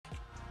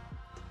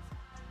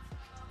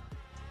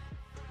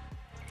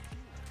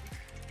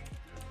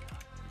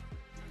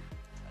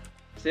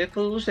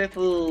Sefu,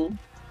 Sefu.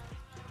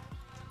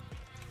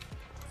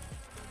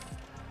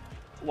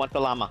 Want the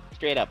llama?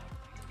 Straight up.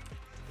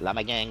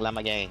 Llama gang,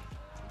 llama gang.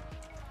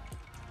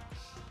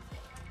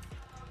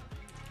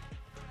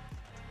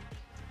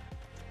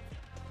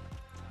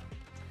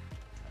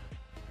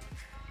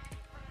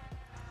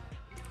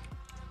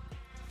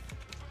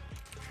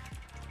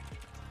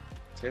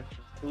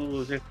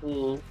 Sefu,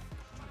 Sefu.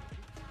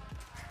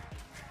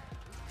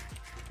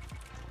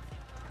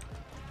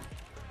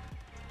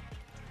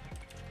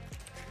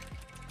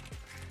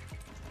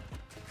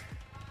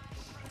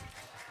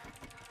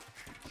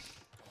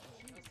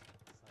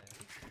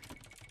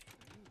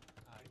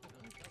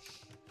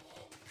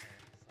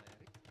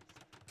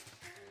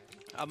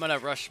 I'm gonna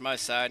rush my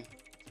side.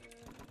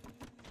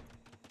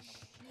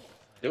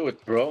 Do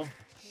it, bro.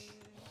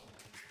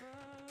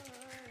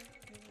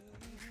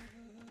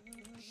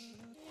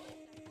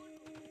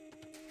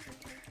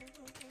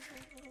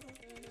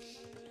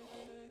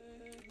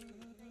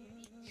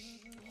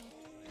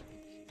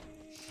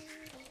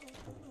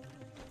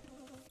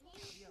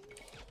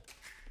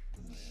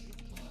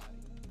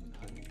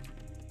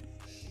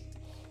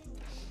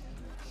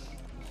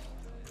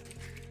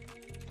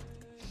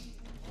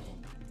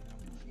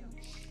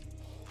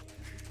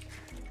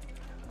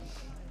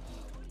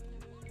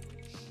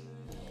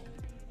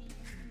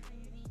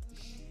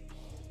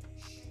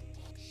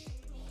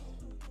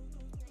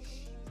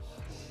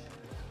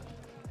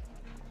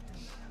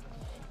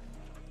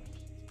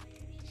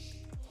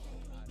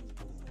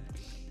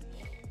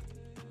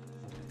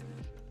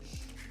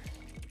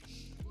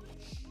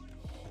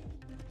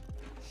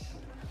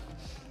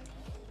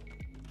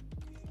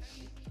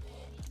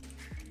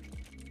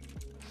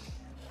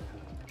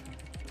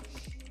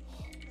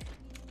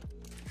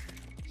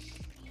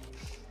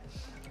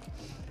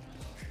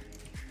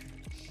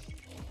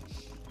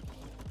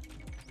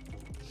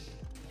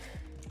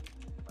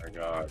 My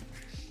God.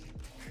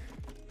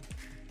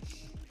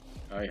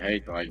 I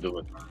hate when I do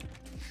it.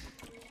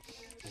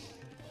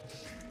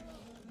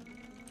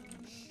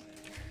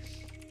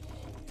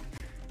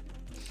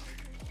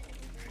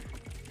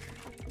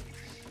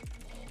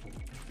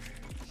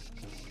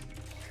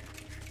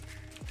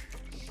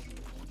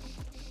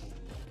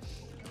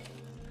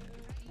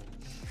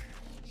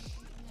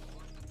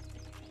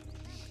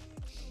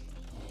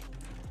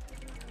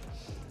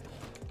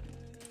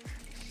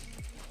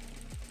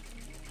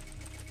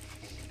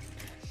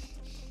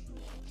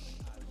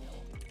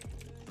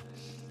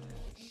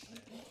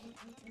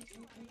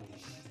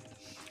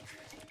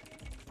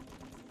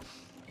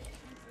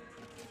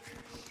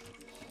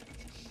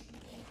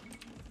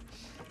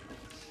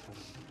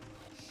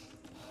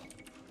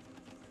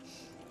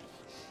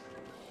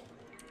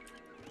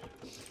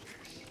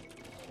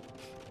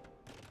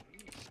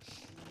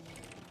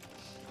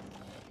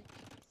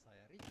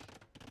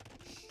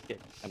 Shit,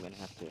 I'm gonna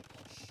have to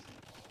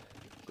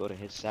go to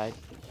his side.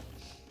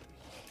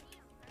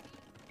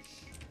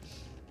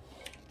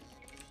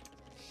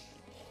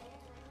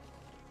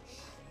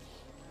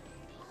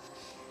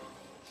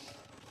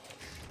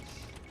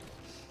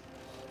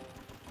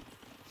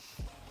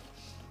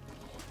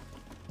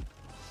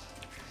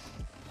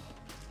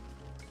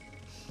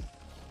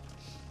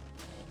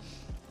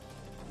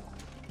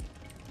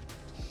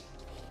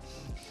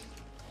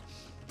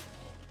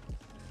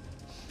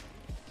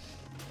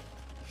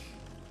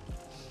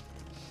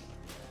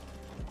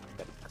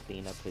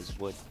 Clean up his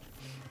wood.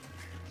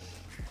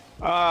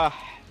 Ah,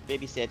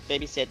 babysit,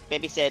 babysit,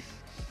 babysit.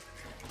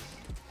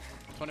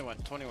 21,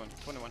 21,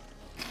 21.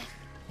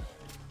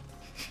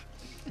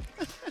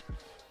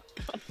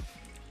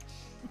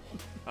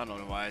 I don't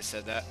know why I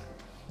said that.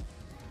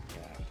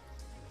 Yeah.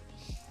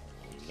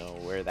 You know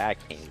where that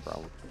came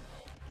from.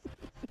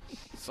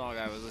 Song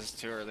I was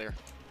listening to earlier.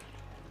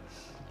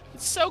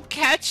 It's so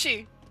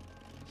catchy.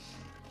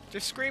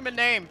 Just scream a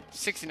name.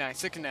 69,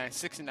 69,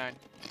 69.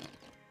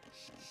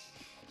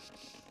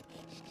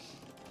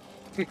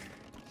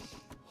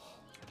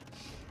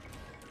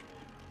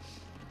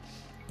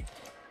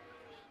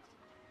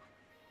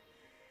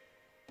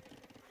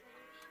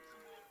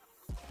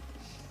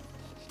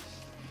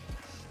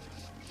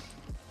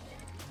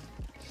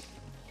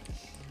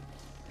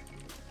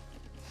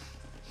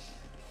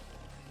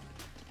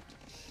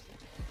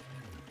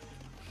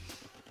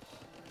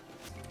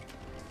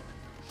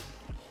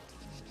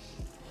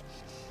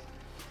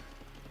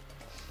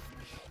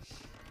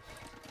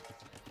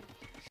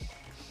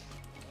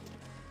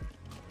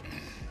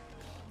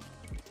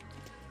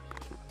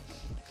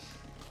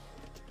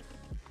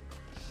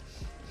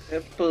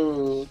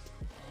 Sefu.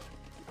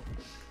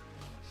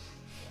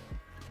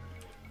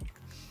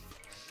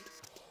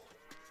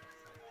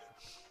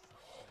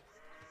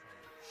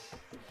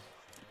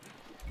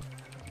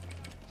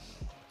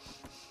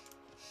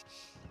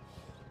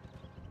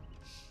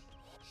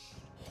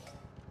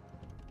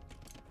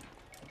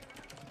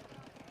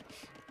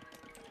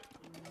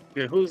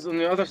 Okay, who's on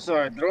the other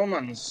side?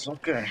 Romans.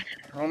 Okay.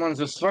 Romans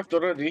is fucked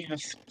already.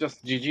 It's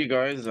just GG,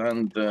 guys,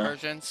 and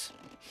Persians.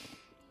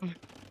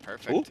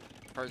 Perfect. Who?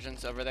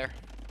 Persians over there.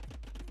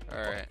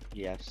 Alright.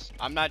 Yes.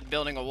 I'm not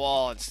building a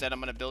wall. Instead, I'm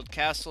gonna build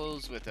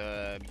castles with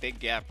a big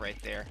gap right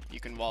there. You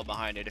can wall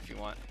behind it if you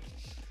want.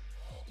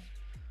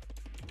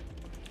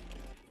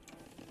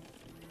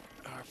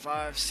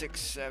 5, 6,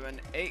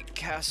 7, 8 I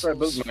castles.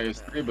 build my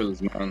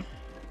stables, man.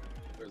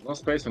 There's no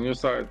space on your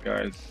side,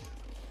 guys.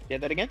 Say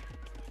that again?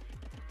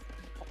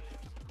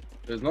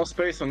 There's no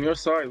space on your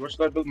side. Where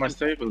should I build my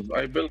stables?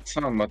 I built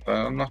some, but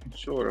I'm not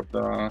sure if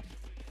the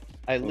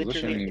I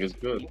positioning literally is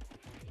good.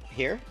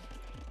 here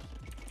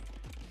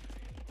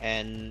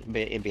and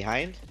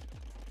behind,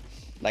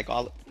 like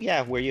all.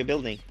 Yeah, where you're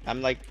building.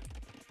 I'm like,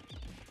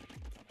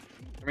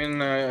 I mean,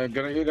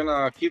 you're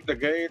gonna keep the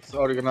gates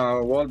or you're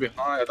gonna wall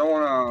behind? I don't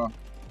wanna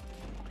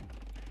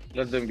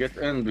let them get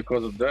in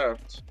because of that.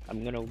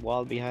 I'm gonna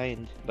wall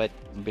behind, but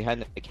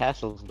behind the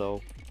castles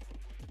though.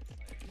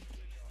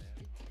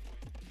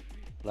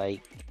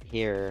 Like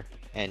here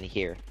and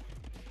here.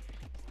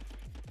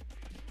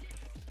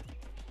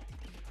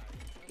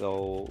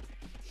 So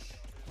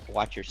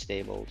watch your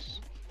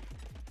stables.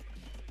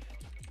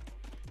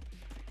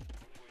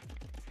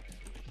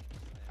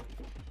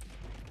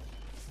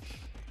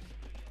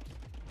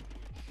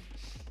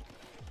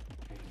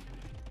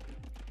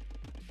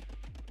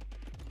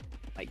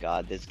 My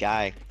God, this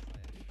guy.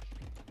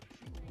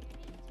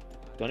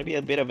 Gonna be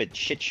a bit of a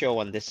shit show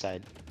on this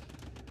side.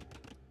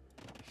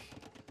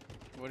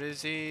 What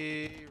is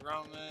he?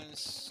 Romans,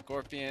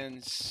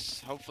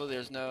 Scorpions. Hopefully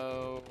there's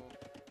no...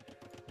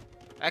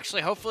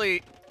 Actually,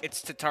 hopefully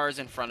it's Tatars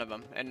in front of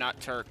him and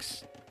not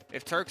Turks.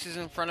 If Turks is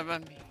in front of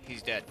him,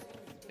 he's dead.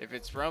 If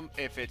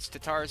it's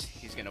Tatars,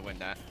 he's gonna win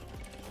that.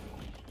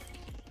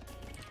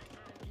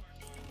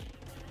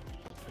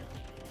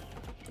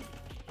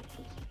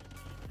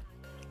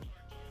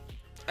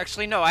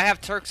 Actually, no, I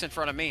have Turks in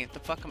front of me. What the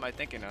fuck am I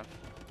thinking of?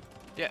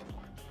 Yeah.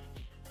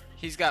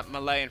 He's got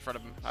Malay in front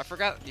of him. I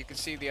forgot you can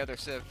see the other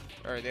Civ,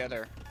 or the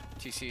other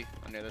TC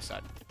on the other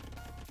side.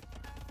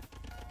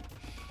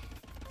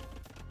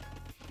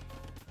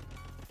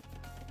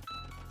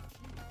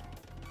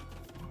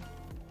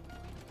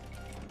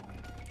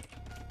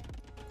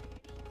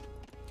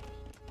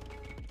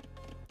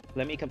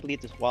 Let me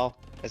complete this wall,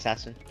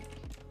 assassin.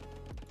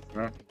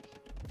 Yeah.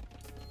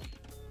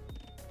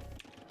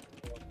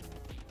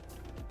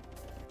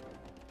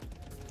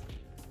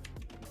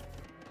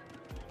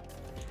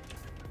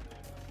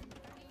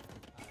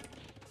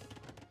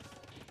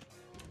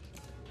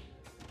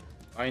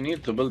 I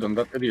need to build on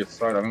that idiot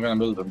side. I'm gonna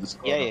build on this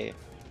corner. Yeah.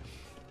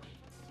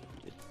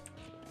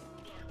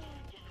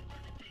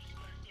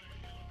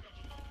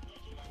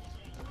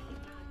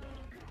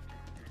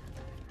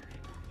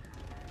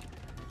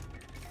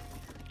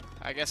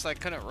 I guess I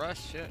couldn't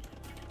rush shit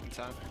in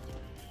time.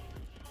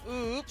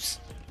 Oops.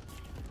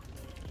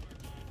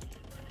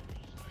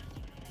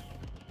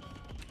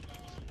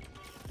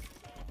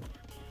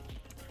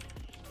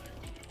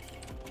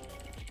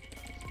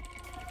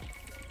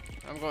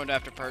 I'm going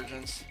after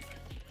Persians.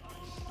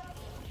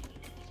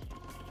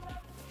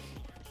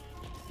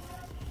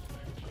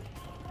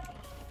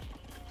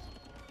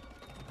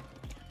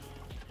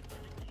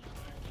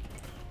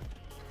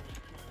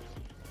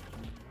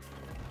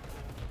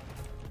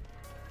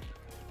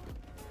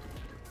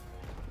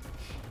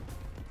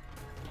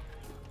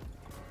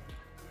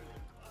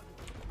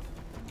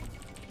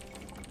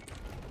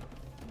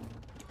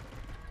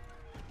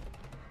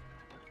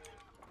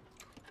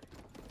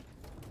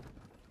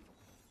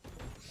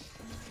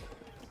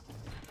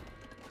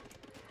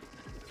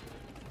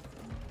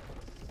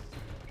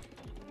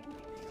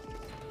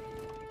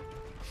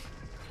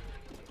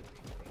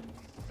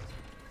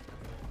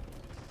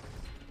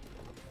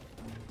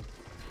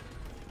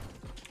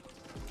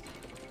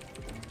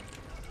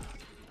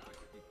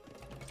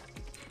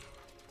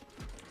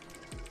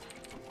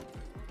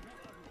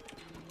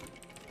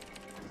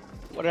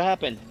 What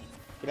happened?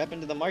 What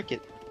happened to the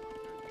market?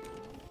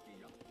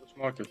 Which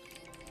market?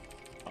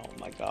 Oh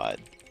my God.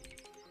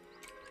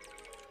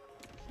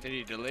 Did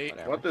he delete?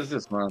 Whatever. What is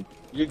this, man?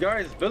 You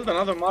guys build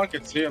another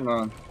market here,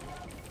 man.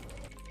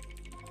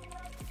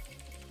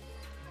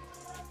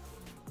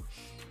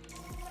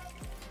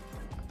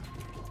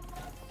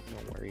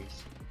 No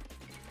worries.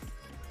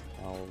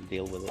 I'll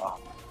deal with it.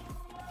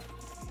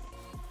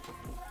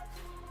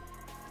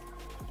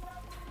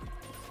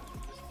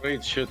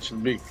 Great shit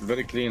should be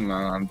very clean,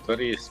 man, and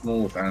very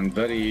smooth and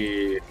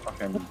very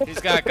fucking.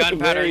 He's got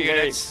gunpowder Very, very-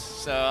 units,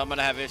 so I'm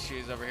gonna have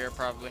issues over here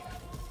probably.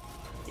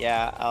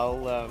 Yeah,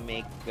 I'll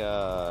make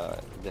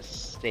the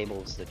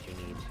stables that you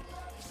need.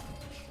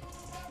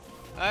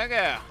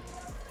 Okay.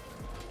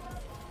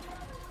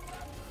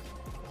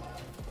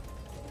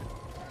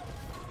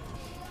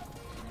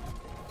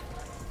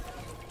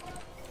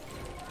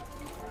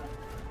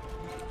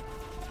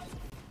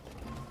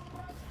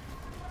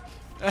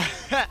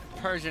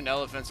 Persian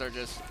elephants are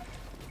just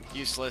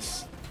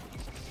useless.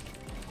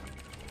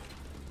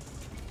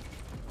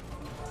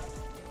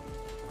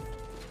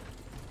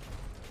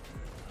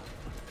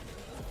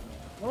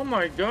 Oh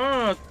my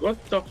God!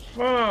 What the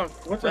fuck?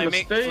 What a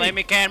mistake!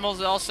 Flaming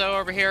camels also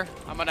over here.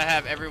 I'm gonna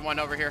have everyone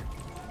over here.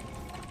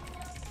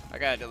 I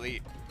gotta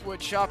delete. Wood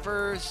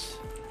choppers.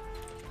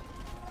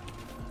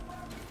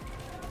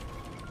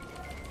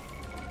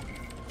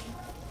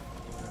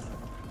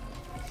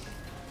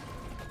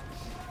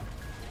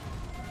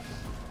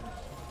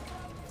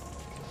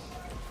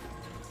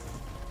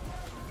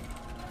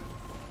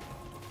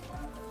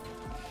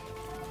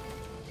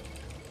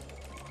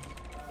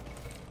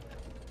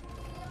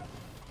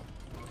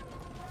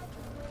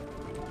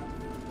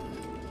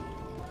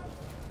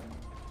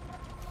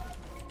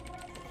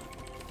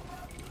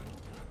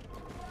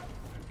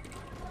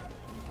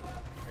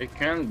 I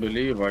can't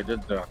believe I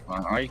did that,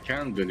 man. I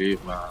can't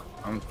believe, man.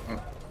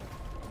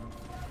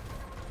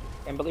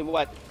 Can't believe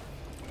what?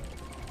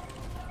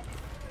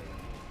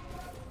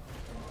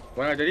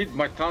 When I delete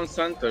my town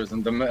centers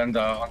on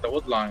the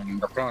wood line in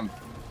the front,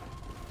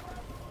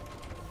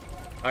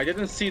 I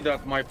didn't see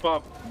that my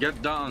pop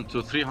get down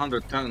to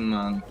 310,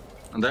 man.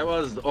 And I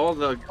was all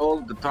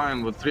the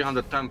time with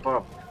 310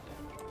 pop.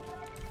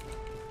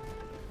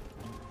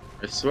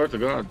 I swear to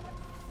God.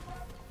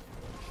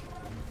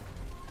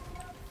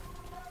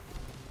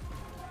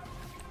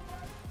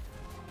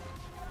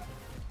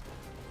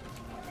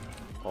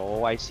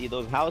 Oh, I see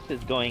those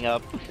houses going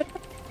up.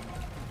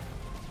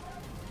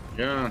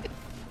 Yeah.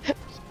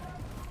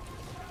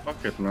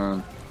 Fuck it,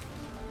 man.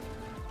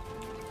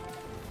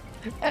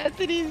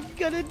 Anthony's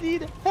gonna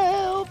need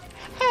help!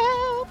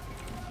 Help!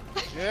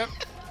 Yep.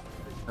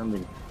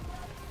 Sending.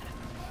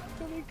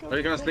 Are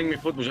you gonna sling me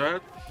food,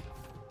 Mujahid?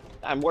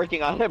 I'm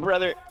working on it,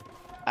 brother.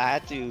 I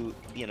had to,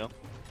 you know.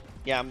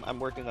 Yeah, I'm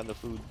working on the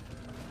food.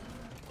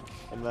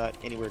 I'm not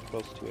anywhere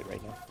close to it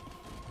right now.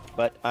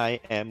 But I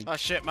am Oh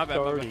shit, my bad,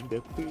 my bad. starting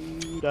the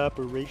food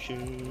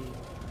operation.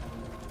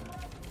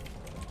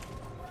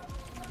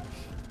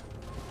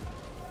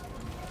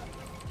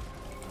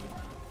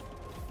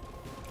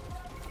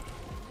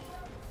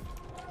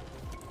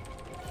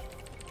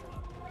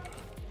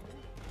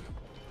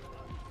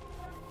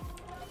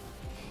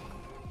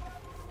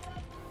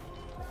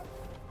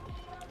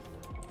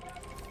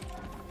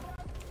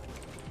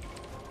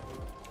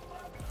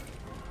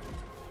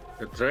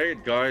 The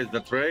trade, guys, the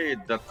trade,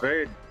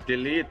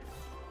 delete.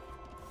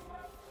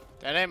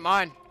 That ain't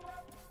mine.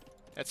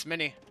 That's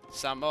Mini.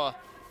 Samoa.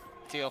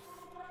 Teal.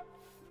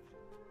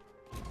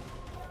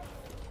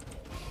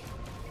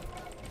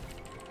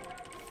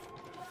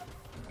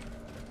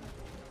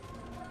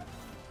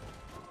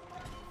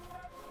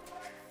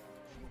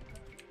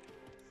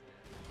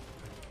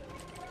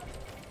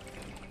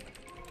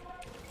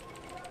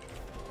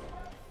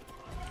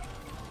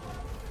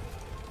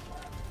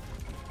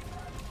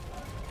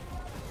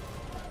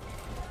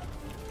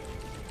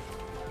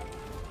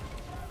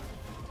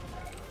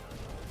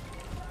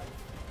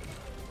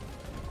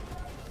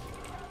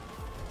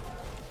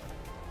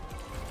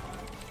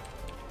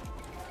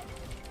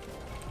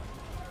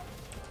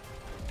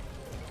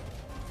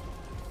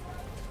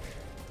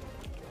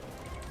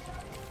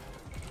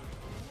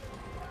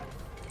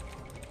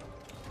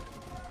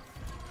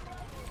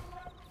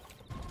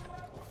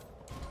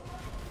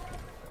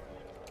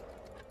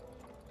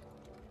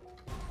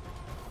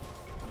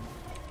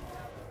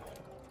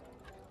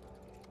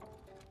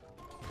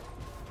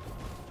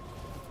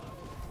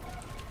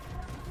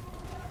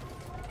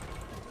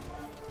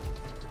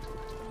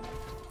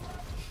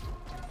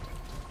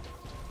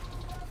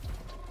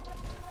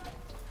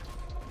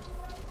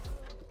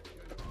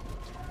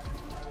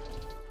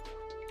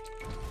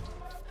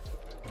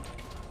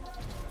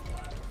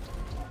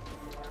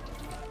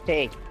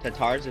 Hey,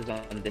 Tatars is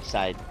on this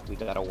side. We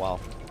got a wall.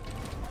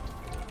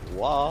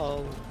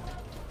 Wall.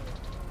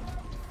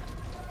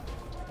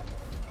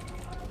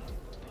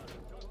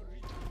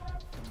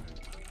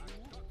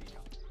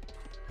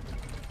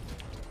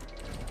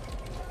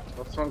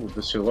 What's wrong with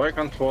this shit? Why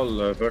can't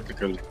wall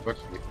vertically?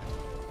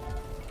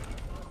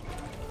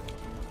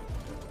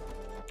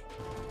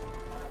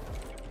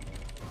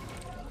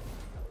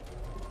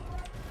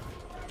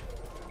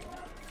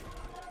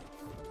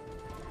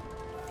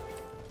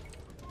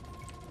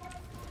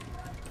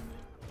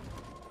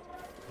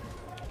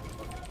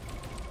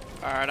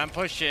 Alright, I'm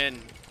pushing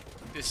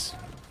this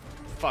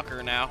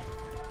fucker now.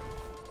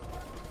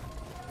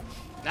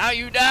 Now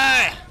you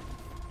die!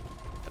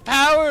 The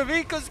power of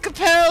INCAS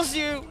compels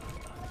you!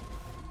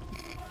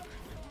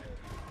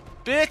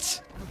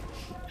 Bitch!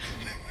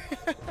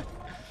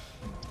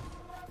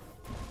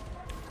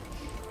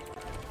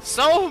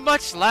 So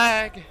much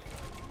lag!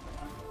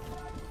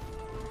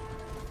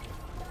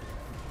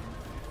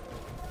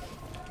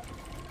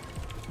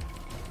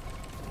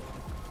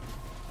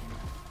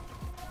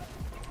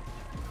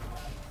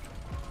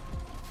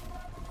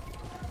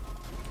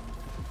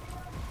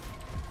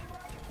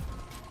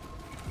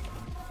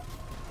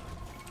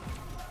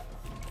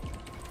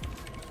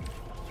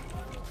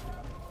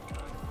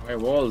 My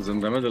walls in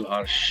the middle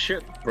are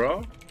shit,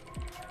 bro.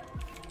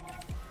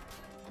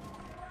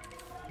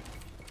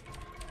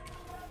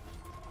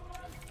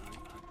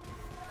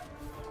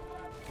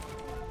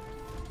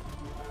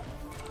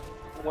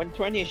 One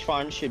 20-ish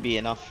farm should be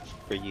enough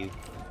for you.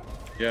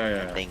 Yeah, I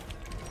yeah. think.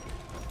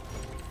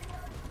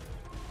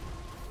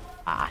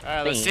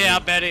 Alright, let's see how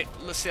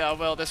let's see how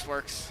well this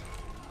works.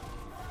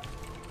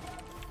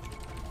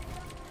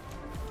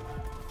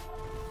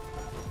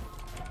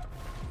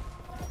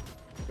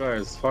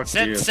 Guys, fuck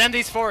you. Send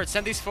these forward,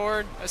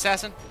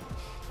 assassin.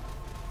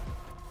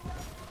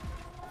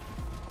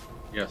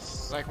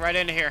 Yes. Like right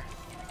into here.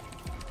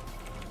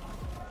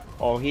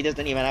 Oh, he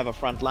doesn't even have a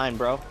front line,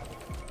 bro.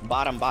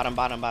 Bottom.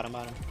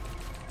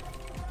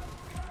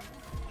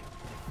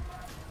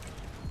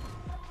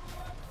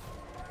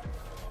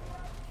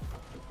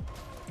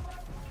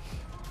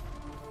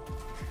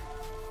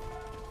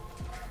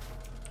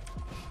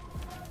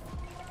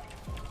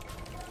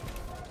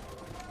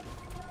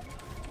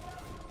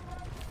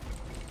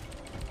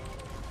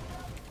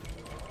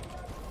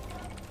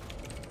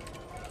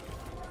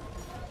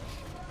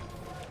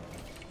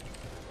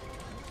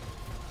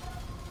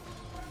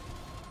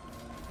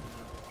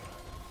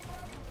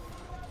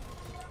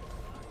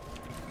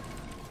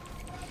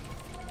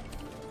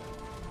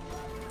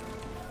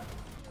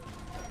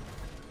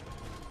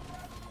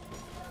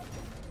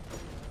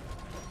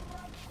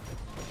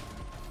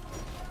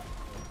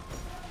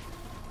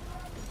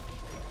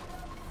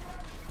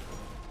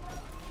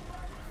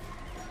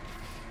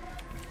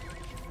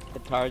 The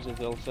TARS is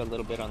also a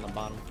little bit on the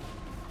bottom.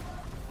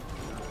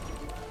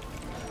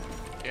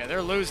 Yeah,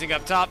 they're losing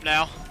up top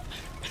now.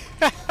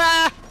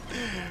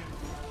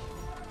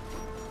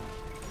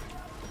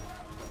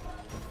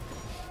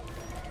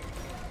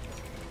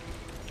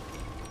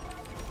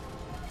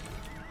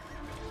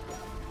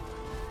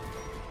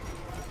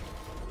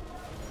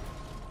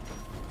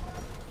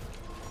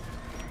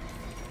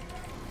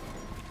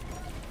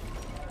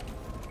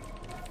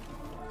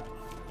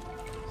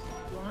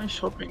 Why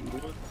shopping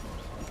good?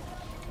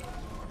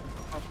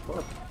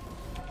 What?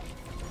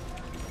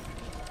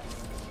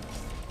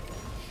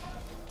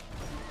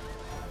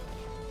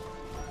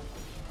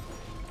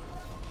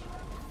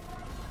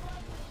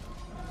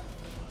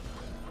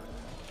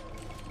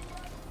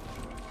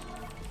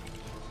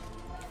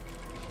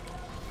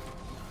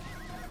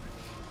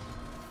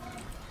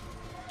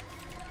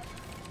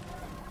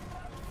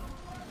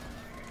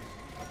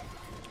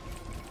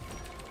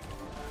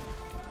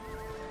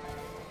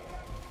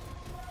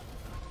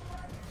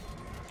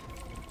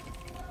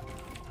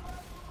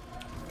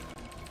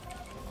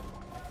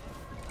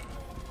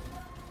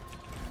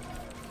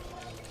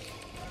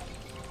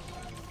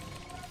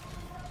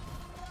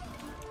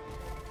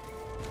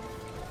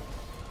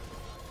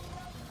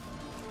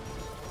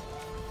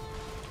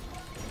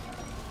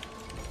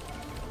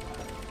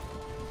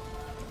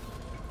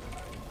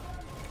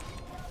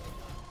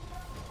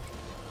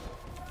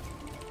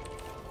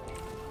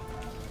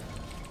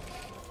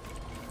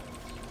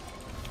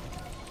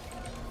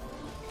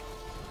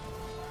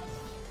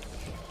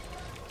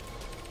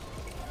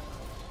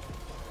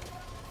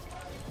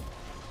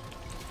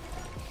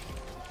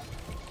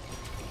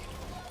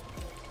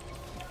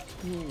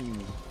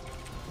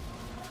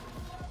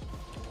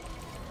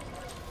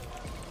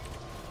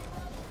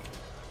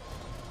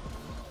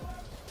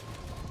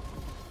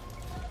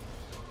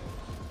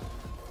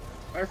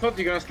 I thought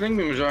you're gonna sling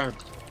me, Mujahid.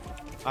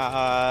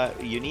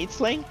 You need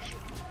sling?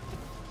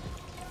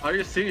 Are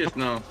you serious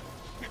now?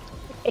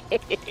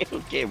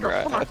 Okay,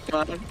 bro. Fuck,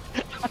 man.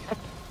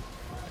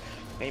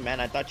 Hey, man,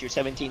 I thought you're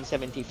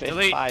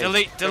 1775.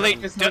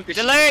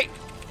 Delete!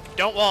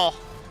 Don't wall.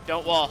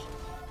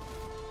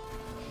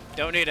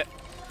 Don't need it.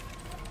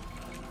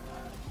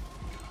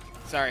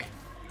 Sorry.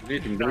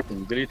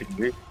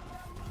 Deleting.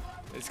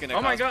 It's gonna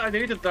Oh my cause- god, I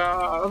deleted the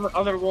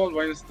other wall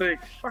by mistake.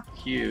 Fuck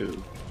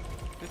you.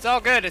 It's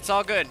all good.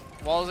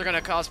 Walls are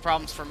gonna cause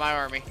problems for my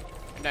army.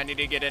 And I need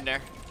to get in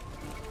there.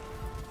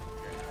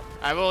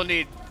 I will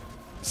need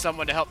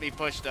someone to help me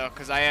push though,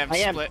 because I am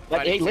split.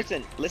 But hey,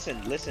 listen.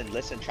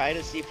 Try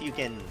to see if you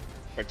can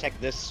protect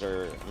this,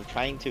 or I'm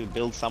trying to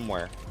build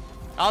somewhere.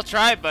 I'll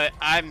try, but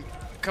I'm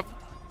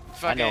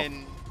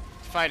fucking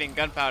fighting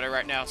gunpowder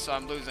right now, so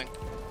I'm losing.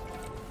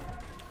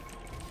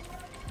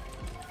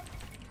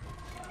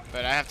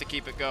 But I have to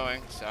keep it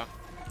going, so.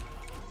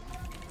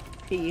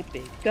 Keep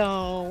it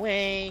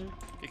going.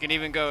 You can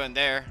even go in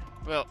there.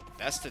 Well,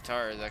 that's the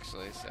TATARs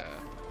actually, so.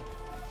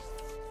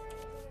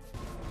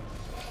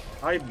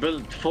 I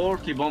built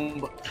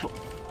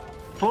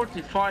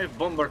 45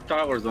 bomber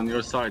towers on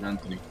your side,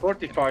 Anthony.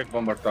 45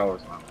 bomber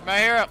towers, man. My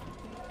hero.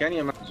 Can you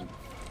imagine?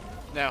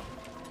 No.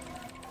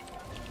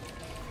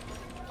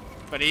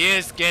 But he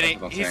is getting.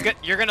 That's what I'm saying.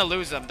 You're gonna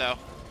lose him though.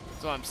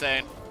 That's what I'm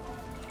saying.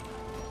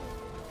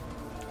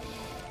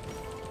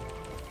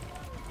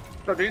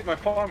 So delete my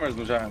farmers,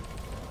 Mujahid.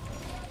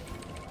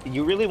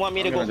 You really want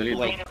me to I'm go? gonna delete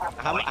Like,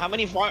 how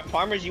many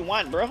farmers you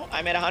want, bro?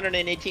 I'm at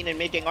 118 and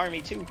making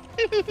army too.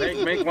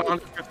 Make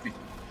 150.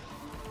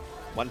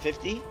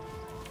 150?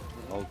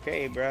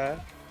 Okay, bruh.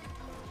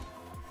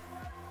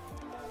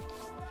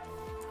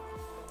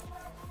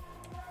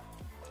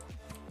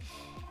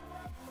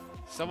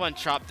 Someone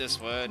chopped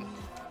this wood.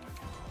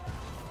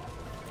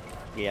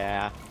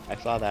 Yeah, I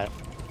saw that.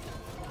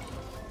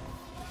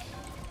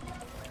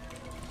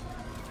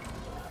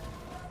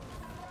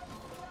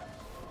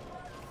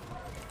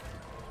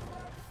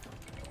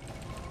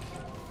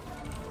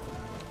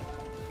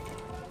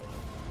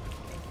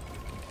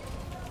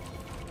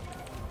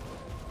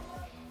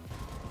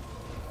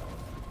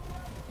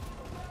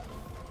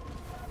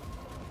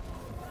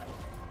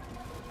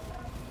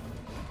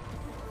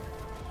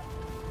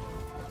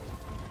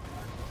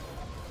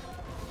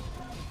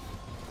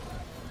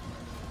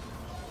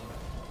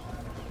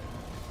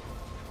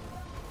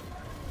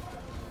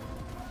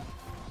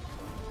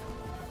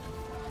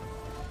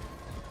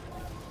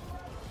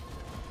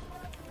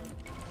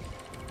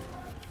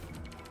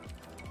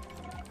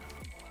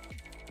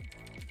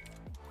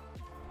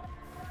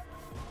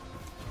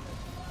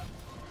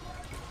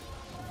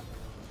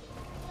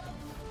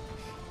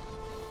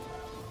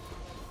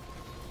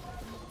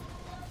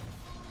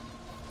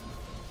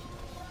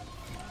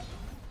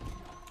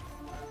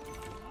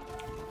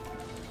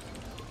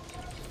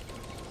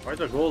 Why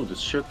the gold is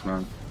shit,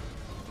 man?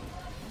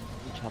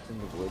 You chopping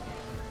the wood.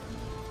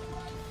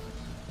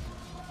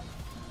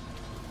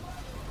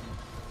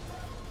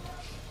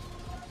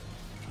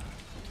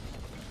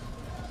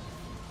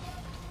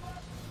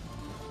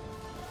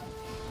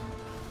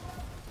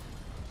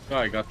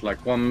 Guy got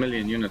like 1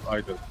 million unit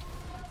idle.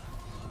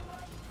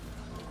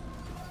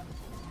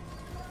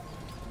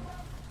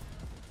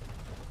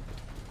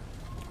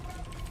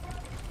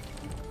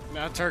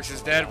 Now Turks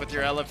is dead with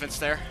your elephants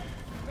there.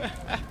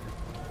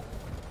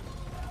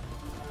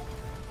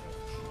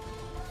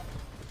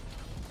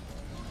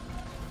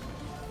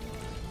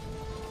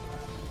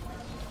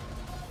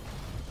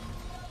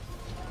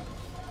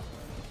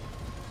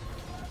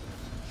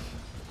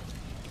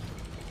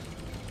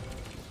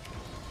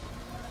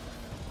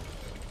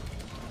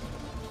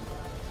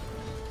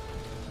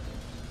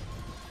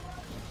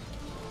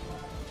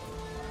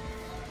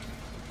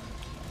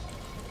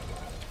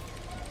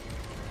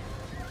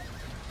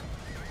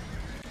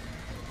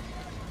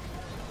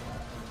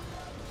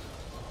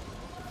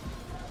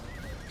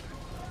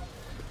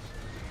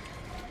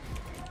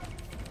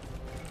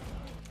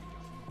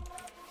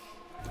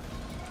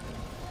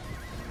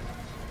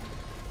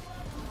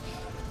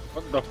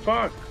 What the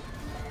fuck?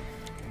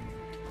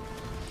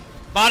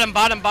 Bottom,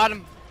 bottom,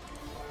 bottom.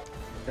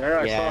 Yeah,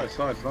 I Yeah.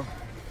 saw, I saw.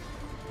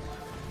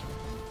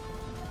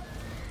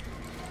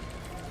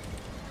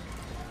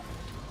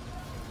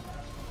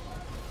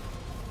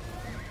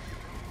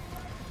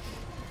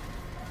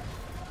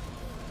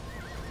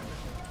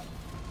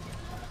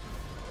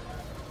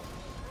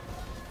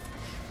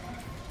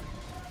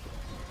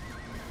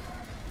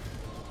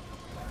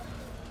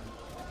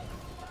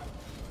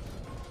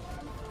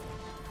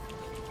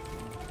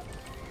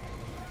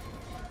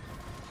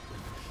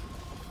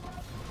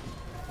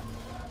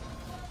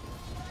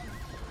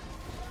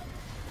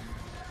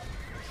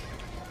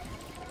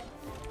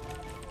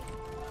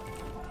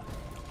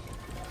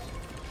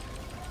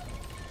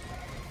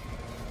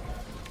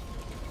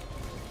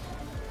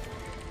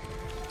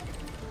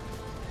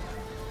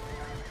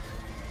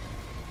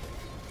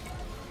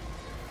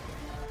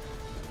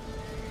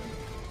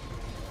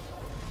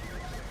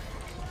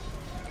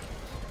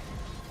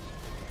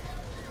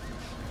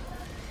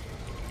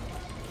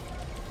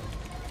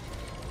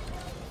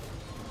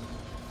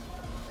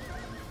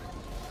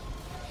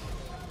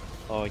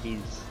 Oh,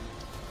 he's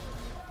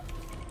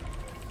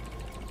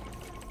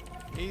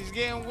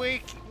getting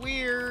weak,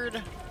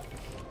 weird.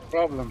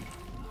 Problem.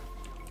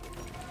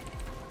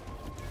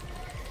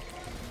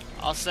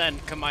 I'll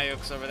send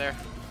Kamayuks over there.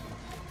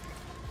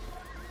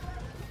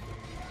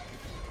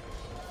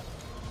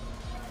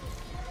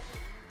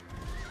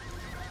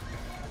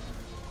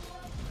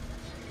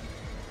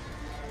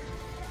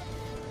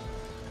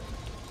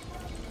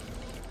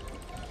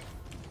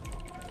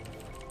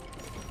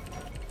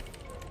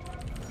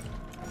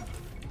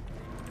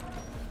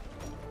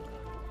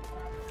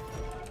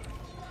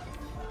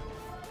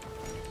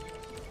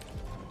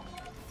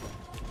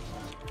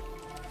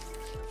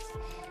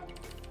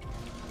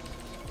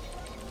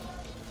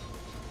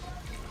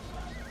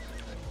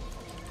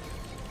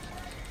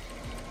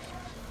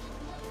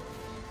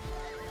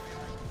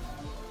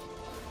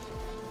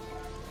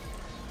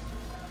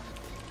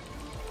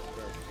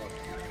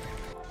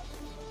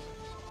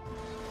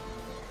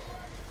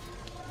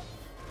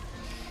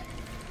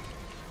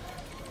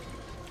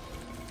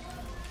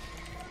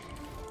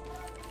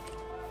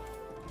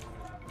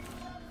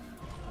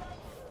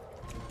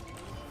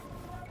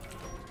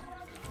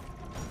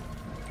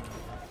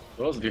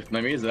 Those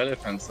Vietnamese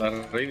elephants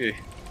are really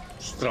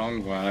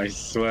strong, man, I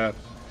swear.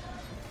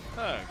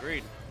 Oh,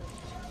 agreed.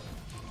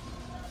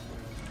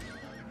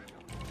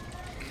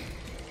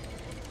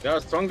 They are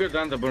stronger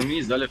than the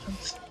Burmese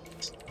elephants.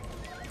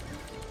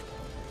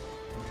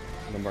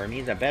 the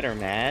Burmese are better,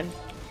 man.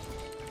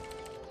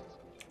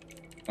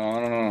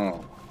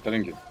 No.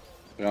 Telling you.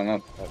 They are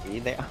not. I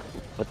mean, they are,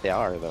 but they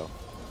are though.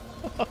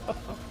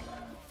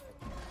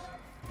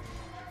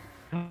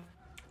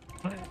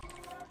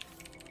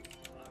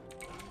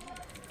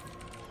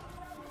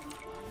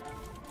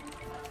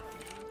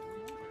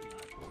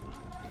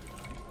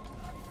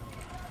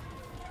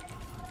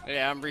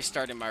 Yeah, I'm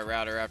restarting my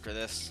router after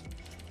this.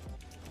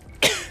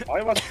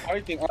 I was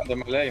fighting on the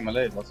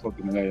Malay, that's what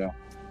the Malay, yeah.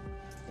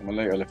 The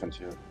Malay elephant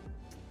here.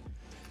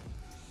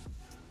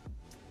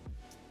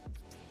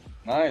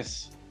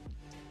 Nice.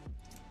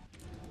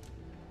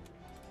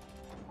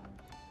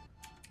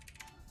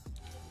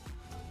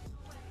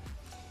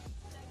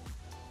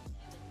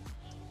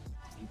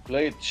 You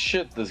played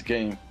shit this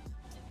game.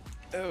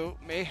 Oh,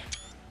 me?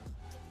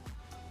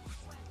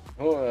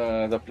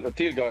 Oh, the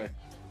teal guy.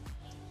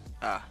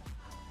 Ah.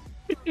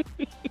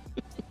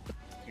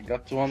 He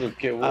got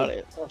 200k Out wood.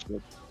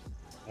 it.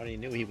 I already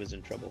knew he was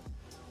in trouble.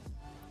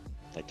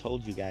 I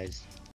told you guys.